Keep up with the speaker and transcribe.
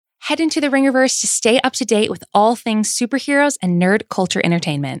head into the Ringerverse to stay up to date with all things superheroes and nerd culture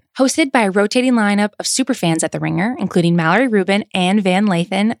entertainment. Hosted by a rotating lineup of superfans at The Ringer, including Mallory Rubin and Van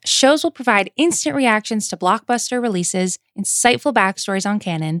Lathan, shows will provide instant reactions to blockbuster releases, insightful backstories on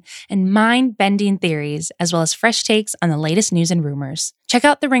canon, and mind-bending theories, as well as fresh takes on the latest news and rumors. Check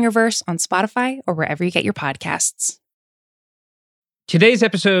out The Ringerverse on Spotify or wherever you get your podcasts. Today's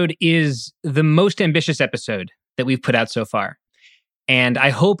episode is the most ambitious episode that we've put out so far, and I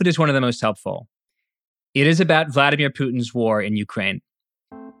hope it is one of the most helpful. It is about Vladimir Putin's war in Ukraine.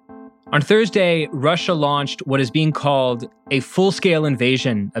 On Thursday, Russia launched what is being called a full-scale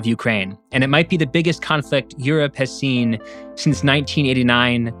invasion of Ukraine, and it might be the biggest conflict Europe has seen since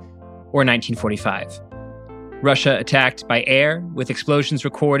 1989 or 1945. Russia attacked by air, with explosions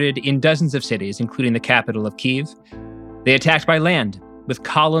recorded in dozens of cities, including the capital of Kyiv. They attacked by land, with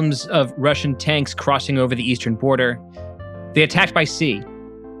columns of Russian tanks crossing over the eastern border. They attacked by sea,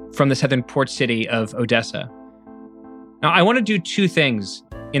 from the southern port city of Odessa. Now, I want to do two things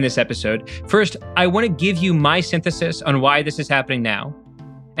in this episode. First, I want to give you my synthesis on why this is happening now.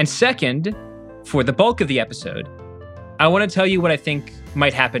 And second, for the bulk of the episode, I want to tell you what I think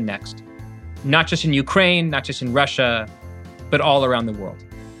might happen next. Not just in Ukraine, not just in Russia, but all around the world.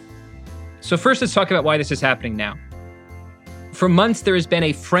 So first, let's talk about why this is happening now. For months, there has been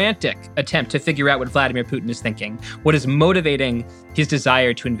a frantic attempt to figure out what Vladimir Putin is thinking, what is motivating his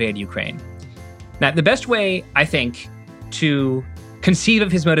desire to invade Ukraine. Now, the best way, I think, to conceive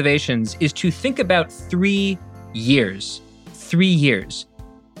of his motivations is to think about 3 years. 3 years.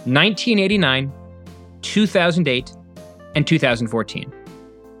 1989, 2008, and 2014.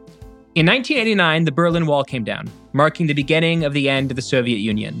 In 1989, the Berlin Wall came down, marking the beginning of the end of the Soviet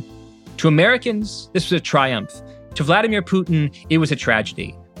Union. To Americans, this was a triumph. To Vladimir Putin, it was a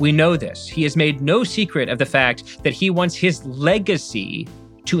tragedy. We know this. He has made no secret of the fact that he wants his legacy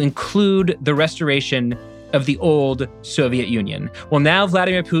to include the restoration of the old Soviet Union. Well, now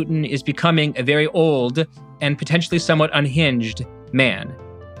Vladimir Putin is becoming a very old and potentially somewhat unhinged man.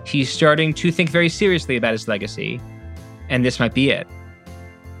 He's starting to think very seriously about his legacy, and this might be it.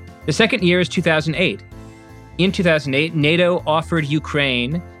 The second year is 2008. In 2008, NATO offered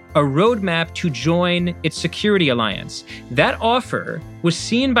Ukraine a roadmap to join its security alliance. That offer was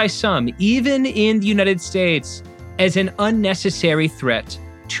seen by some, even in the United States, as an unnecessary threat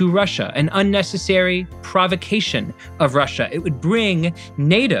to Russia, an unnecessary provocation of Russia. It would bring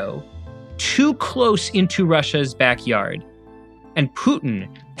NATO too close into Russia's backyard. And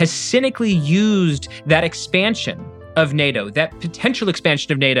Putin has cynically used that expansion of NATO, that potential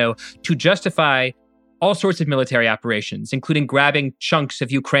expansion of NATO, to justify all sorts of military operations, including grabbing chunks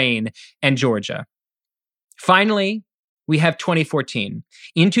of Ukraine and Georgia. Finally, we have 2014.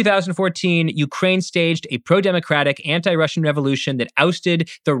 In 2014, Ukraine staged a pro-democratic, anti-Russian revolution that ousted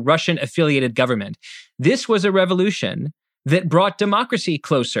the Russian-affiliated government. This was a revolution that brought democracy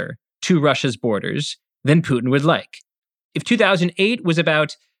closer to Russia's borders than Putin would like. If 2008 was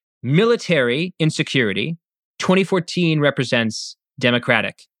about military insecurity, 2014 represents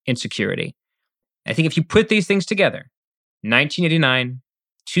democratic insecurity. I think if you put these things together, 1989,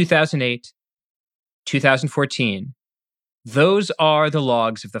 2008, 2014, those are the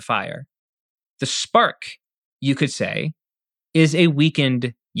logs of the fire. The spark, you could say, is a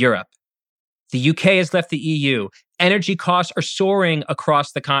weakened Europe. The UK has left the EU. Energy costs are soaring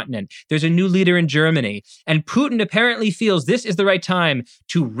across the continent. There's a new leader in Germany. And Putin apparently feels this is the right time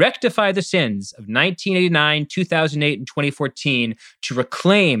to rectify the sins of 1989, 2008, and 2014 to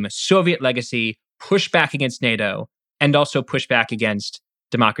reclaim Soviet legacy, push back against NATO, and also push back against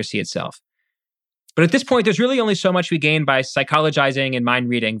democracy itself. But at this point, there's really only so much we gain by psychologizing and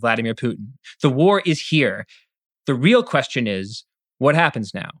mind-reading Vladimir Putin. The war is here. The real question is, what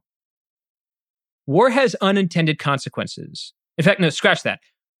happens now? War has unintended consequences. In fact, no, scratch that.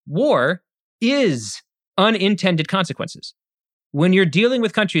 War is unintended consequences. When you're dealing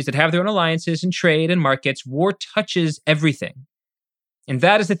with countries that have their own alliances and trade and markets, war touches everything. And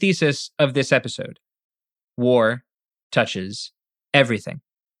that is the thesis of this episode. War touches everything.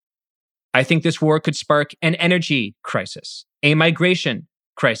 I think this war could spark an energy crisis, a migration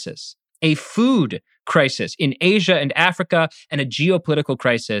crisis, a food crisis in Asia and Africa, and a geopolitical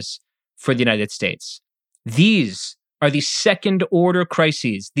crisis for the United States. These are the second-order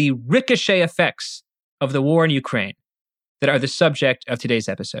crises, the ricochet effects of the war in Ukraine that are the subject of today's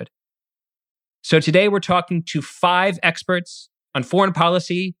episode. So today we're talking to 5 experts on foreign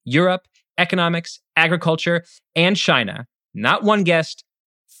policy, Europe, economics, agriculture, and China. Not one guest,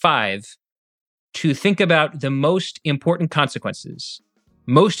 5, to think about the most important consequences,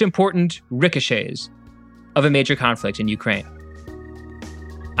 most important ricochets of a major conflict in Ukraine.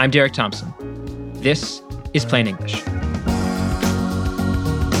 I'm Derek Thompson. This is Plain English.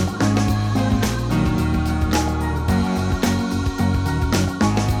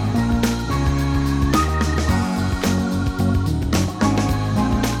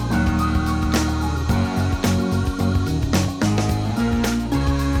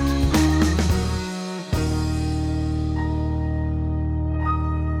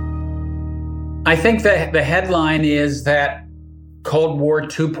 I think that the headline is that Cold War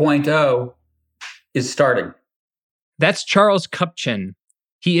 2.0 is starting. That's Charles Kupchan.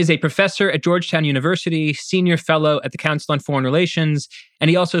 He is a professor at Georgetown University, senior fellow at the Council on Foreign Relations, and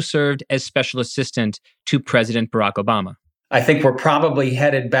he also served as special assistant to President Barack Obama. I think we're probably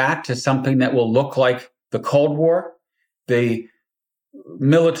headed back to something that will look like the Cold War, the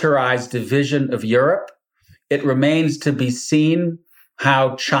militarized division of Europe. It remains to be seen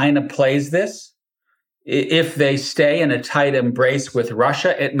how China plays this. If they stay in a tight embrace with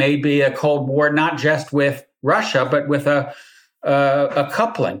Russia, it may be a Cold War, not just with Russia, but with a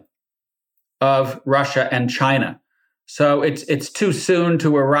coupling of Russia and China. So it's too soon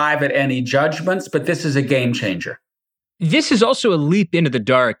to arrive at any judgments, but this is a game changer. This is also a leap into the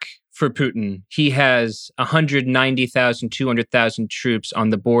dark for Putin. He has 190,000, 200,000 troops on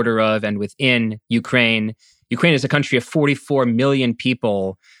the border of and within Ukraine. Ukraine is a country of 44 million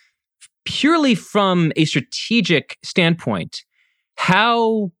people. Purely from a strategic standpoint,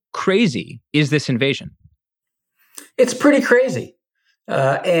 how crazy is this invasion? It's pretty crazy.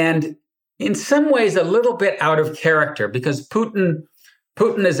 And in some ways, a little bit out of character because Putin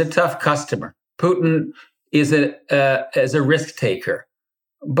is a tough customer. Putin is a risk taker.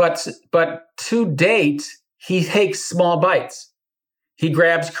 But to date, he takes small bites. He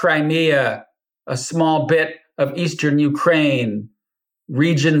grabs Crimea, a small bit of eastern Ukraine,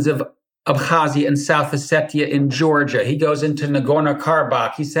 regions of Abkhazia and South Ossetia in Georgia. He goes into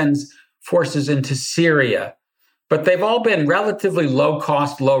Nagorno-Karabakh. He sends forces into Syria. But they've all been relatively low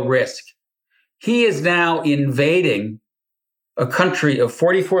cost, low risk. He is now invading a country of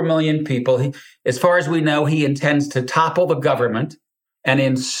 44 million people. As far as we know, he intends to topple the government and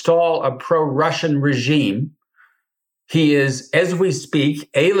install a pro-Russian regime. He is, as we speak,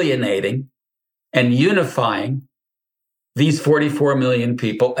 alienating and unifying these 44 million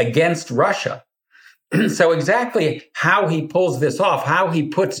people against Russia. So exactly how he pulls this off, how he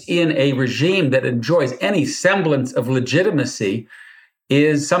puts in a regime that enjoys any semblance of legitimacy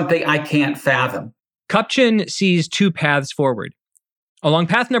is something I can't fathom. Kupchan sees two paths forward. Along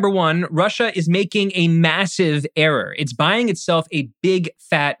path number one, Russia is making a massive error. It's buying itself a big,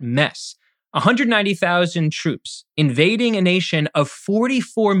 fat mess. 190,000 troops invading a nation of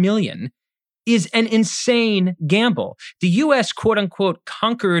 44 million is an insane gamble. The U.S., quote unquote,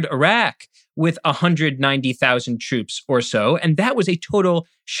 conquered Iraq with 190,000 troops or so, and that was a total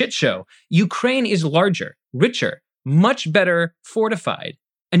shit show. Ukraine is larger, richer, much better fortified.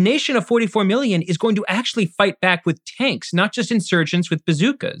 A nation of 44 million is going to actually fight back with tanks, not just insurgents with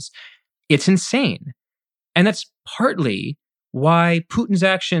bazookas. It's insane. And that's partly why Putin's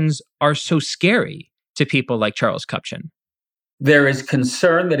actions are so scary to people like Charles Kupchan. There is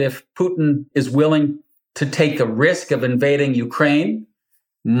concern that if Putin is willing to take a risk of invading Ukraine,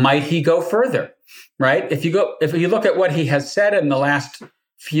 might he go further, right? If you look at what he has said in the last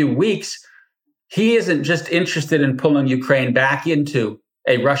few weeks, he isn't just interested in pulling Ukraine back into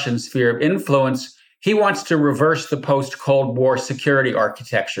a Russian sphere of influence. He wants to reverse the post-Cold War security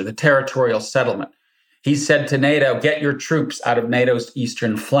architecture, the territorial settlement. He said to NATO, get your troops out of NATO's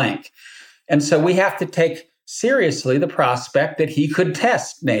eastern flank. And so we have to take seriously the prospect that he could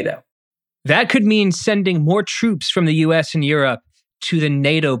test NATO. That could mean sending more troops from the US and Europe to the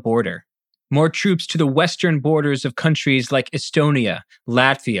NATO border, more troops to the western borders of countries like Estonia,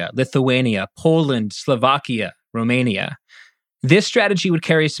 Latvia, Lithuania, Poland, Slovakia, Romania. This strategy would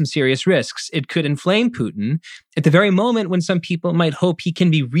carry some serious risks. It could inflame Putin at the very moment when some people might hope he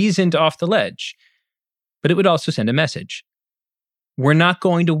can be reasoned off the ledge. But it would also send a message. We're not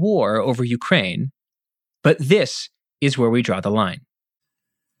going to war over Ukraine. But this is where we draw the line.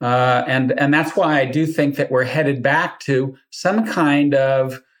 And that's why I do think that we're headed back to some kind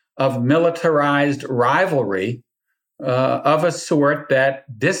of militarized rivalry of a sort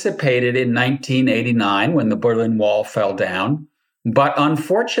that dissipated in 1989 when the Berlin Wall fell down, but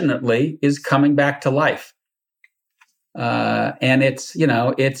unfortunately is coming back to life. And it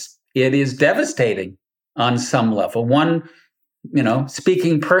is devastating on some level. One,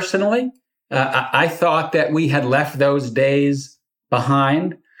 speaking personally, I thought that we had left those days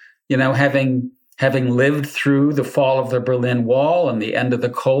behind, having lived through the fall of the Berlin Wall and the end of the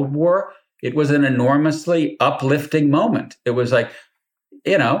Cold War. It was an enormously uplifting moment. It was like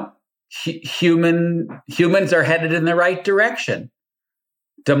humans are headed in the right direction.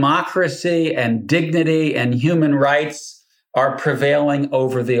 Democracy and dignity and human rights are prevailing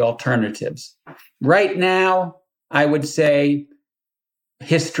over the alternatives. Right now, I would say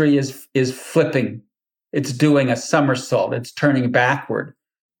history is flipping. It's doing a somersault. It's turning backward.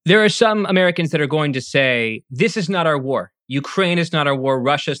 There are some Americans that are going to say, this is not our war. Ukraine is not our war.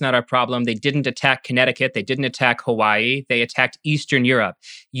 Russia is not our problem. They didn't attack Connecticut. They didn't attack Hawaii. They attacked Eastern Europe.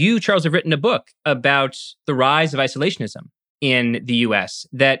 You, Charles, have written a book about the rise of isolationism in the US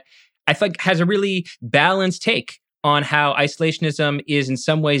that I think has a really balanced take on how isolationism is in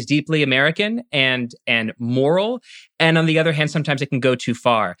some ways deeply American and moral. And on the other hand, sometimes it can go too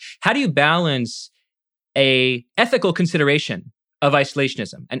far. How do you balance an ethical consideration of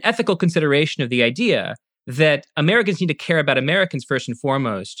isolationism, an ethical consideration of the idea that Americans need to care about Americans first and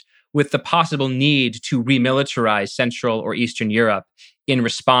foremost, with the possible need to remilitarize Central or Eastern Europe in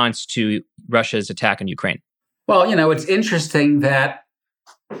response to Russia's attack on Ukraine? Well, it's interesting that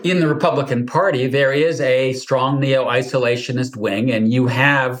in the Republican Party, there is a strong neo-isolationist wing, and you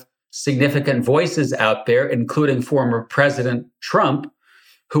have significant voices out there, including former President Trump,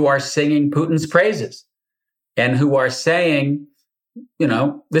 who are singing Putin's praises and who are saying,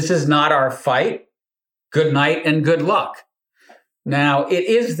 this is not our fight. Good night and good luck. Now, it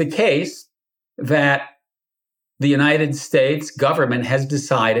is the case that the United States government has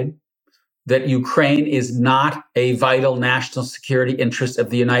decided that Ukraine is not a vital national security interest of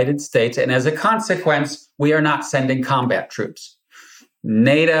the United States. And as a consequence, we are not sending combat troops.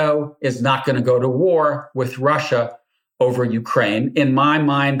 NATO is not going to go to war with Russia over Ukraine. In my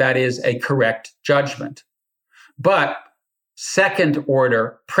mind, that is a correct judgment. But second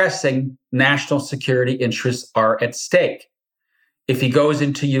order, pressing national security interests are at stake. If he goes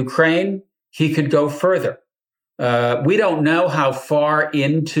into Ukraine, he could go further. We don't know how far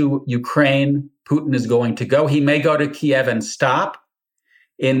into Ukraine Putin is going to go. He may go to Kiev and stop,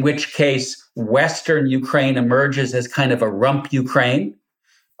 in which case Western Ukraine emerges as kind of a rump Ukraine,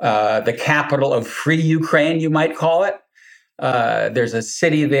 the capital of free Ukraine, you might call it. There's a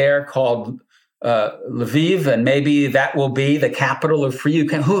city there called Lviv, and maybe that will be the capital of free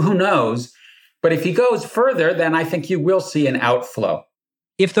Ukraine. Who knows? But if he goes further, then I think you will see an outflow.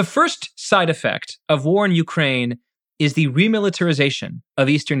 If the first side effect of war in Ukraine is the remilitarization of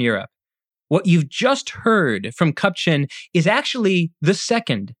Eastern Europe, what you've just heard from Kupchin is actually the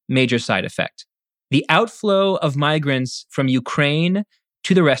second major side effect, the outflow of migrants from Ukraine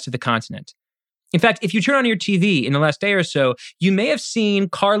to the rest of the continent. In fact, if you turn on your TV in the last day or so, you may have seen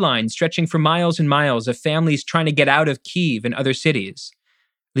car lines stretching for miles and miles of families trying to get out of Kyiv and other cities.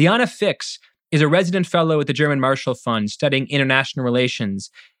 Liana Fix is a resident fellow at the German Marshall Fund studying international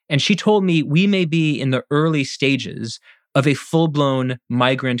relations, and she told me we may be in the early stages of a full-blown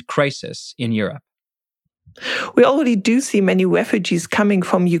migrant crisis in Europe. We already do see many refugees coming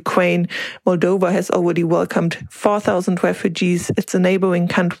from Ukraine. Moldova has already welcomed 4,000 refugees. It's a neighboring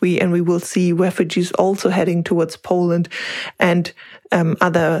country, and we will see refugees also heading towards Poland and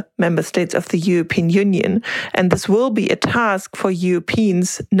other member states of the European Union. And this will be a task for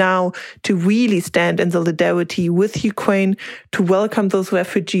Europeans now to really stand in solidarity with Ukraine, to welcome those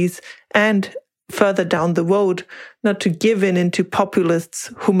refugees, and further down the road, not to give in into populists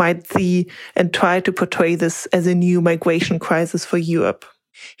who might see and try to portray this as a new migration crisis for Europe.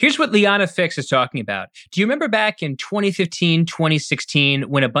 Here's what Liana Fix is talking about. Do you remember back in 2015, 2016,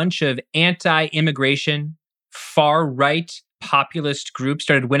 when a bunch of anti-immigration, far-right populist groups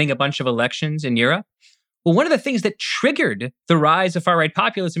started winning a bunch of elections in Europe? Well, one of the things that triggered the rise of far-right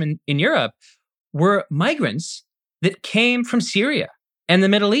populism in Europe were migrants that came from Syria and the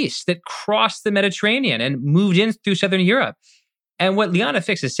Middle East, that crossed the Mediterranean and moved in through Southern Europe. And what Liana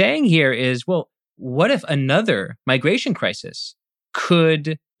Fix is saying here is, well, what if another migration crisis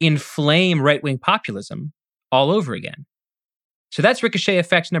could inflame right-wing populism all over again? So that's ricochet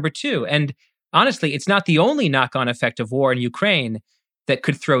effect number 2. And honestly, it's not the only knock-on effect of war in Ukraine that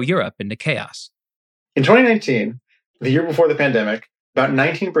could throw Europe into chaos. In 2019, the year before the pandemic, about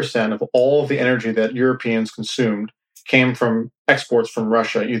 19% of all of the energy that Europeans consumed came from exports from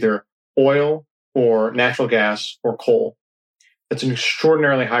Russia, either oil or natural gas or coal. That's an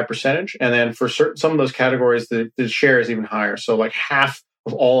extraordinarily high percentage. And then for some of those categories, the share is even higher. So like half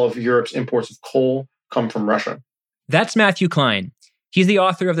of all of Europe's imports of coal come from Russia. That's Matthew Klein. He's the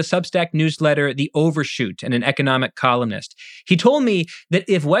author of the Substack newsletter, The Overshoot, and an economic columnist. He told me that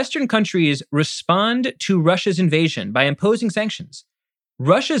if Western countries respond to Russia's invasion by imposing sanctions,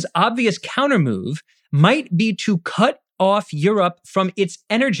 Russia's obvious countermove might be to cut off Europe from its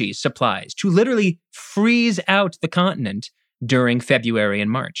energy supplies, to literally freeze out the continent during February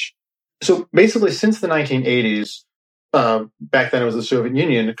and March? So basically, since the 1980s, back then it was the Soviet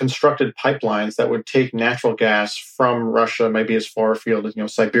Union, constructed pipelines that would take natural gas from Russia, maybe as far afield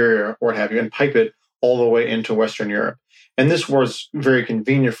as Siberia or what have you, and pipe it all the way into Western Europe. And this was very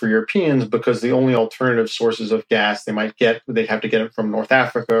convenient for Europeans because the only alternative sources of gas they'd have to get it from North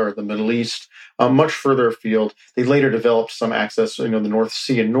Africa or the Middle East, much further afield. They later developed some access, the North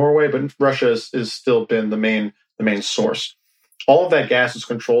Sea in Norway, but Russia has still been the main source. All of that gas is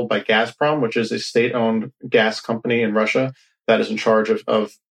controlled by Gazprom, which is a state-owned gas company in Russia that is in charge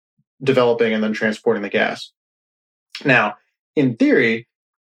of developing and then transporting the gas. Now, in theory,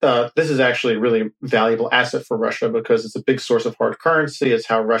 this is actually a really valuable asset for Russia because it's a big source of hard currency. It's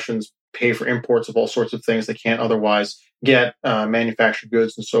how Russians pay for imports of all sorts of things they can't otherwise get, manufactured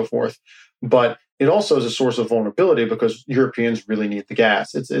goods and so forth. But it also is a source of vulnerability because Europeans really need the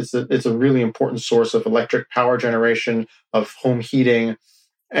gas. It's a really important source of electric power generation, of home heating,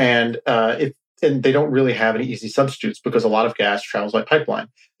 and they don't really have any easy substitutes because a lot of gas travels by pipeline.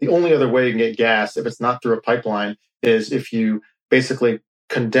 The only other way you can get gas, if it's not through a pipeline, is if you basically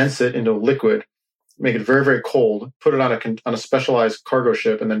condense it into a liquid, make it very, very cold, put it on a specialized cargo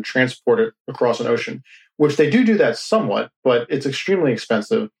ship, and then transport it across an ocean, which they do that somewhat, but it's extremely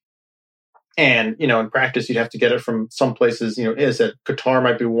expensive. And, in practice, you'd have to get it from some places, Qatar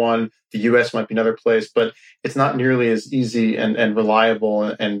might be one, the US might be another place, but it's not nearly as easy and reliable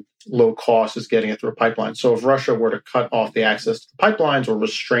and low cost as getting it through a pipeline. So if Russia were to cut off the access to the pipelines or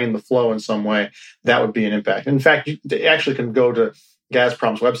restrain the flow in some way, that would be an impact. In fact, they actually can go to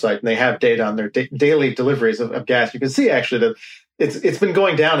Gazprom's website and they have data on their daily deliveries of gas. You can see actually that it's been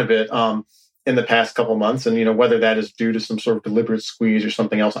going down a bit in the past couple of months. And, whether that is due to some sort of deliberate squeeze or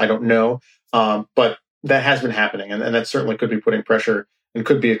something else, I don't know. But that has been happening, and that certainly could be putting pressure and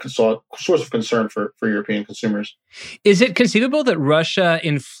could be a source of concern for European consumers. Is it conceivable that Russia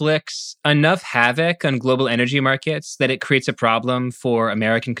inflicts enough havoc on global energy markets that it creates a problem for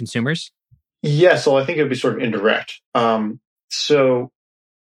American consumers? Yes, well, I think it would be sort of indirect. So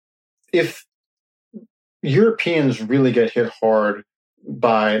if Europeans really get hit hard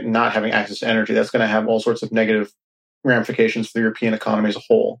by not having access to energy, that's going to have all sorts of negative ramifications for the European economy as a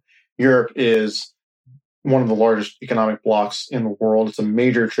whole. Europe is one of the largest economic blocs in the world. It's a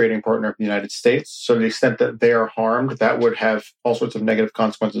major trading partner of the United States. So to the extent that they are harmed, that would have all sorts of negative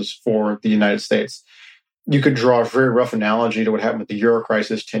consequences for the United States. You could draw a very rough analogy to what happened with the Euro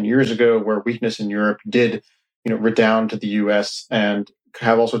crisis 10 years ago, where weakness in Europe did, redound to the U.S. and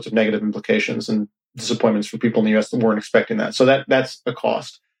have all sorts of negative implications and disappointments for people in the U.S. that weren't expecting that. So that's a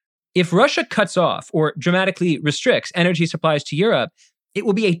cost. If Russia cuts off or dramatically restricts energy supplies to Europe, it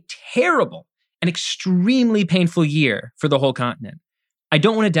will be a terrible and extremely painful year for the whole continent. I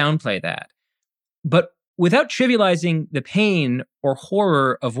don't want to downplay that. But without trivializing the pain or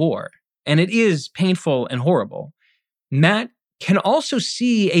horror of war, and it is painful and horrible, Matt can also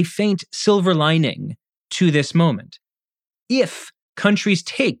see a faint silver lining to this moment. If countries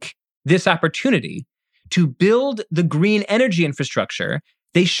take this opportunity to build the green energy infrastructure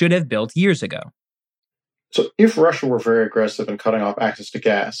they should have built years ago. So if Russia were very aggressive in cutting off access to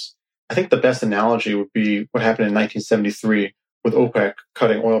gas, I think the best analogy would be what happened in 1973 with OPEC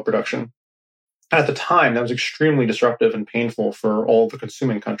cutting oil production. At the time, that was extremely disruptive and painful for all the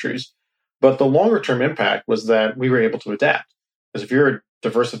consuming countries. But the longer-term impact was that we were able to adapt. Because if you're a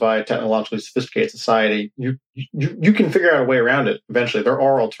diversified, technologically sophisticated society, you can figure out a way around it eventually. There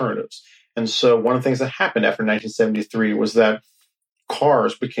are alternatives. And so one of the things that happened after 1973 was that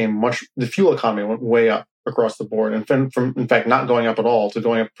cars became the fuel economy went way up across the board. And from in fact, not going up at all to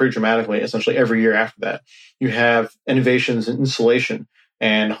going up pretty dramatically, essentially every year after that. You have innovations in insulation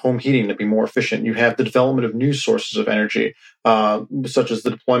and home heating to be more efficient. You have the development of new sources of energy, such as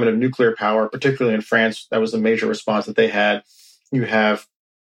the deployment of nuclear power, particularly in France. That was a major response that they had. You have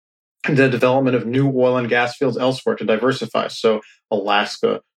the development of new oil and gas fields elsewhere to diversify. So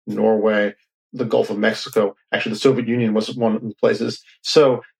Alaska, Norway, the Gulf of Mexico. Actually, the Soviet Union was one of the places.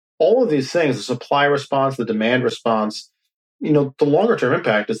 So all of these things, the supply response, the demand response, the longer-term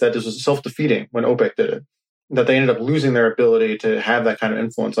impact is that this was self-defeating when OPEC did it, that they ended up losing their ability to have that kind of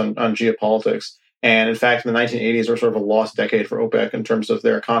influence on geopolitics. And in fact, in the 1980s were sort of a lost decade for OPEC in terms of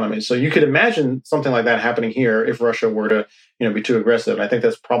their economy. So you could imagine something like that happening here if Russia were to, be too aggressive. And I think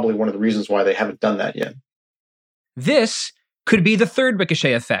that's probably one of the reasons why they haven't done that yet. This could be the third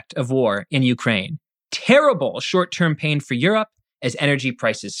ricochet effect of war in Ukraine. Terrible short-term pain for Europe as energy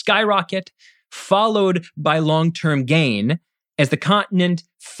prices skyrocket, followed by long-term gain as the continent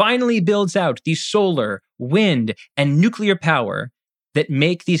finally builds out the solar, wind, and nuclear power that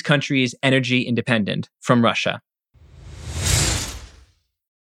make these countries energy independent from Russia.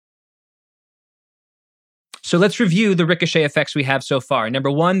 So let's review the ricochet effects we have so far.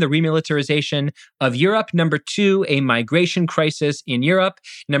 Number one, the remilitarization of Europe. Number two, a migration crisis in Europe.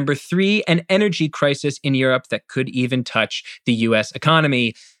 Number three, an energy crisis in Europe that could even touch the US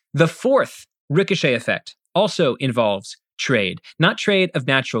economy. The fourth ricochet effect also involves trade, not trade of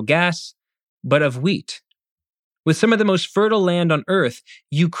natural gas, but of wheat. With some of the most fertile land on Earth,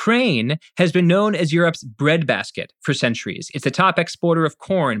 Ukraine has been known as Europe's breadbasket for centuries. It's the top exporter of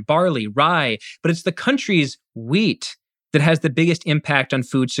corn, barley, rye, but it's the country's wheat that has the biggest impact on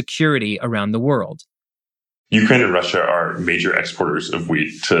food security around the world. Ukraine and Russia are major exporters of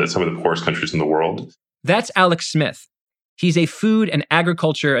wheat to some of the poorest countries in the world. That's Alex Smith. He's a food and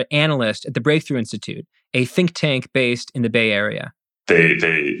agriculture analyst at the Breakthrough Institute, a think tank based in the Bay Area.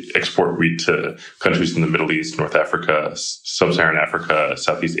 They export wheat to countries in the Middle East, North Africa, Sub-Saharan Africa,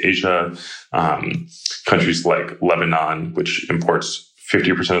 Southeast Asia, countries like Lebanon, which imports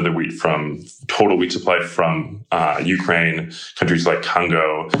 50% of the wheat from total wheat supply from Ukraine, countries like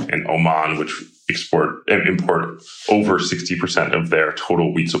Congo and Oman, which import over 60% of their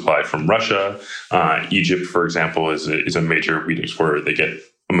total wheat supply from Russia. Egypt, for example, is a major wheat exporter. They get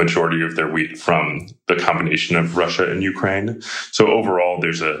a majority of their wheat from the combination of Russia and Ukraine. So overall,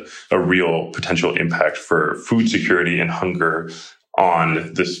 there's a real potential impact for food security and hunger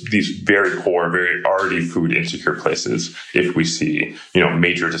on these very poor, very already food insecure places if we see,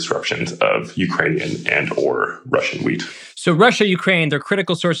 major disruptions of Ukrainian and or Russian wheat. So Russia, Ukraine, they're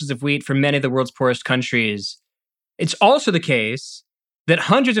critical sources of wheat for many of the world's poorest countries. It's also the case that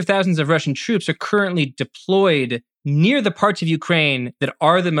hundreds of thousands of Russian troops are currently deployed near the parts of Ukraine that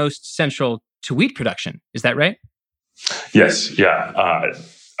are the most central to wheat production. Is that right? Yes. Yeah.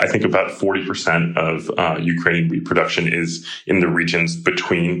 I think about 40% of Ukrainian wheat production is in the regions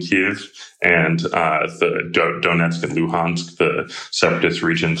between Kyiv and the Donetsk and Luhansk, the separatist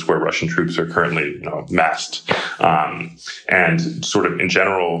regions where Russian troops are currently massed. And sort of in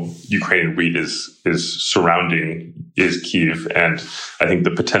general, Ukrainian wheat is surrounding Kyiv. And I think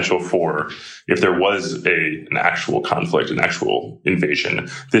the potential for, if there was an actual conflict, an actual invasion,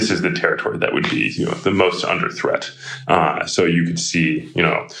 this is the territory that would be the most under threat. So you could see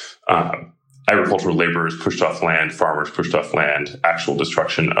agricultural laborers pushed off land, farmers pushed off land, actual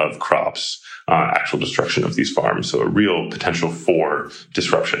destruction of crops, actual destruction of these farms. So a real potential for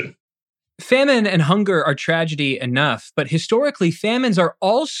disruption. Famine and hunger are tragedy enough, but historically, famines are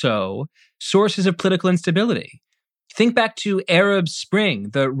also sources of political instability. Think back to Arab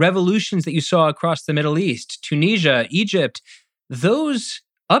Spring, the revolutions that you saw across the Middle East, Tunisia, Egypt. Those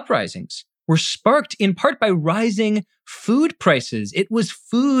uprisings were sparked in part by rising food prices. It was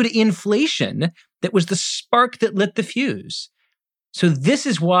food inflation that was the spark that lit the fuse. So this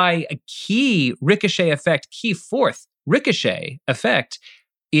is why a key fourth ricochet effect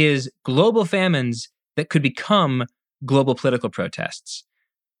is global famines that could become global political protests.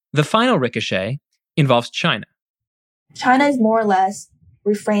 The final ricochet involves China. China is more or less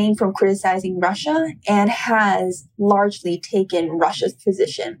refrained from criticizing Russia and has largely taken Russia's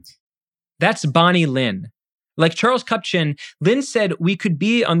position. That's Bonnie Lin. Like Charles Kupchan, Lin said we could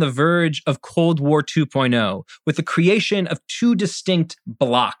be on the verge of Cold War 2.0 with the creation of two distinct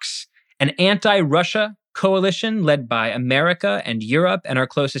blocs, an anti-Russia coalition led by America and Europe and our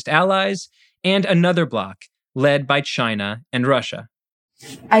closest allies, and another bloc led by China and Russia.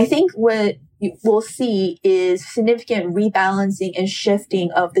 I think what we'll see is significant rebalancing and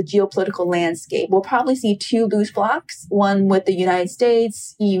shifting of the geopolitical landscape. We'll probably see two loose blocs, one with the United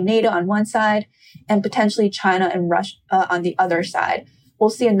States, EU, NATO on one side, and potentially China and Russia on the other side. We'll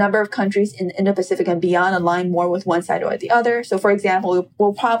see a number of countries in the Indo-Pacific and beyond align more with one side or the other. So, for example,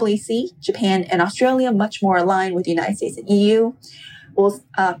 we'll probably see Japan and Australia much more aligned with the United States and EU.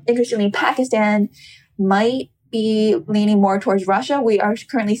 Interestingly, Pakistan might be leaning more towards Russia. We are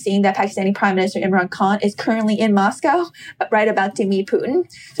currently seeing that Pakistani Prime Minister Imran Khan is currently in Moscow, right about to meet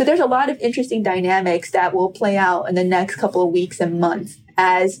Putin. So there's a lot of interesting dynamics that will play out in the next couple of weeks and months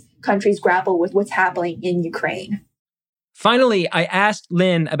as countries grapple with what's happening in Ukraine. Finally, I asked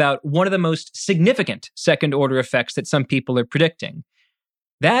Lin about one of the most significant second-order effects that some people are predicting.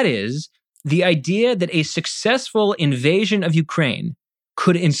 That is the idea that a successful invasion of Ukraine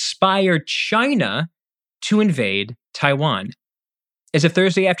could inspire China to invade Taiwan. As of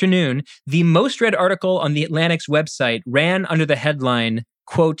Thursday afternoon, the most read article on The Atlantic's website ran under the headline,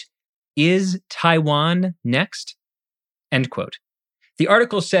 quote, "Is Taiwan next?" End quote. The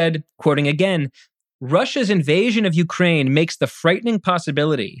article said, quoting again, Russia's invasion of Ukraine makes the frightening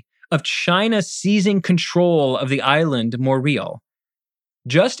possibility of China seizing control of the island more real.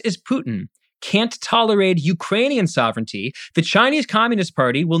 Just as Putin can't tolerate Ukrainian sovereignty, the Chinese Communist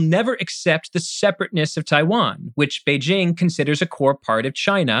Party will never accept the separateness of Taiwan, which Beijing considers a core part of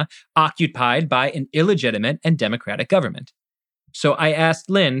China, occupied by an illegitimate and democratic government. So I asked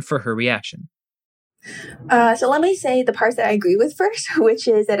Lynn for her reaction. So let me say the parts that I agree with first, which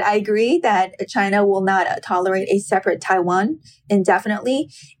is that I agree that China will not tolerate a separate Taiwan indefinitely.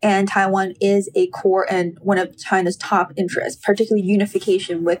 And Taiwan is a core and one of China's top interests, particularly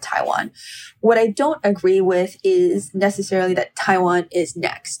unification with Taiwan. What I don't agree with is necessarily that Taiwan is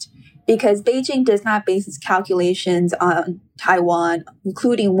next, because Beijing does not base its calculations on Taiwan,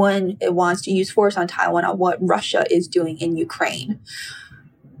 including when it wants to use force on Taiwan, on what Russia is doing in Ukraine.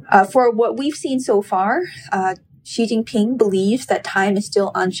 For what we've seen so far, Xi Jinping believes that time is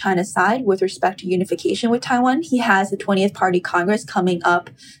still on China's side with respect to unification with Taiwan. He has the 20th Party Congress coming up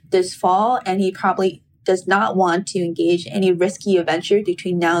this fall, and he probably does not want to engage in any risky adventure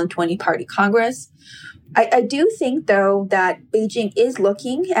between now and 20th Party Congress. I do think, though, that Beijing is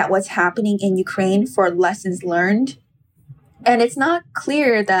looking at what's happening in Ukraine for lessons learned. And it's not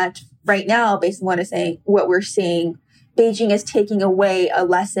clear that right now, based on what we're seeing, Beijing is taking away a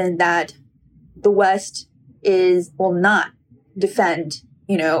lesson that the West will not defend,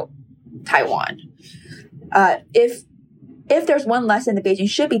 Taiwan. If there's one lesson that Beijing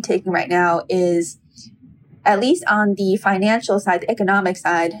should be taking right now is, at least on the financial side, the economic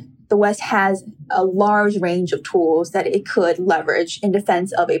side, the West has a large range of tools that it could leverage in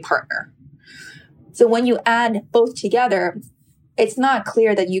defense of a partner. So when you add both together, it's not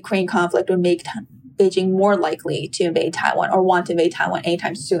clear that Ukraine conflict would make Beijing more likely to invade Taiwan or want to invade Taiwan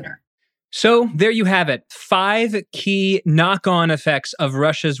anytime sooner. So there you have it. 5 key knock-on effects of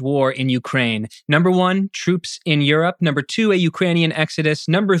Russia's war in Ukraine. Number 1, troops in Europe. Number 2, a Ukrainian exodus.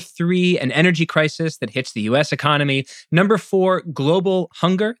 Number 3, an energy crisis that hits the U.S. economy. Number 4, global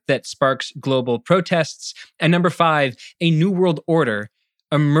hunger that sparks global protests. And number 5, a new world order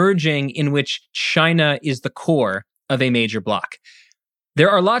emerging in which China is the core of a major bloc. There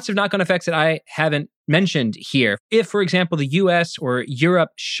are lots of knock-on effects that I haven't mentioned here. If, for example, the US or Europe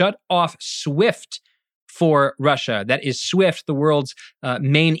shut off SWIFT for Russia, that is SWIFT, the world's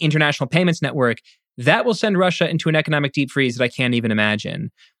main international payments network, that will send Russia into an economic deep freeze that I can't even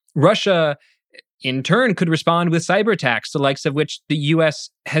imagine. Russia, in turn, could respond with cyber attacks, the likes of which the US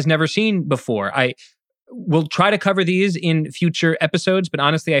has never seen before. I will try to cover these in future episodes, but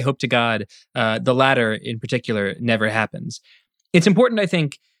honestly, I hope to God the latter in particular never happens. It's important, I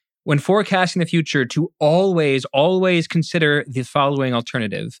think, when forecasting the future to always consider the following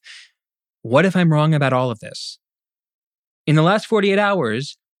alternative. What if I'm wrong about all of this? In the last 48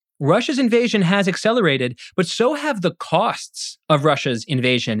 hours, Russia's invasion has accelerated, but so have the costs of Russia's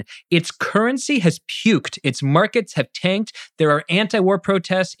invasion. Its currency has puked. Its markets have tanked. There are anti-war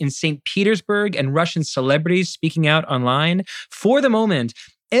protests in St. Petersburg and Russian celebrities speaking out online. For the moment,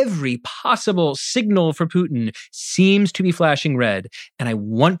 every possible signal for Putin seems to be flashing red. And I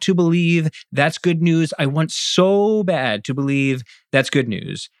want to believe that's good news. I want so bad to believe that's good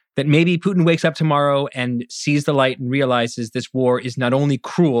news. That maybe Putin wakes up tomorrow and sees the light and realizes this war is not only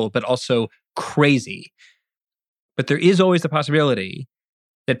cruel, but also crazy. But there is always the possibility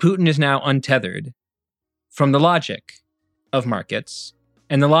that Putin is now untethered from the logic of markets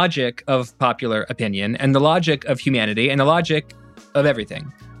and the logic of popular opinion and the logic of humanity and the logic of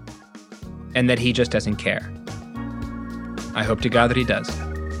everything, and that he just doesn't care. I hope to God that he does.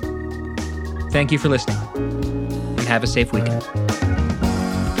 Thank you for listening, and have a safe weekend.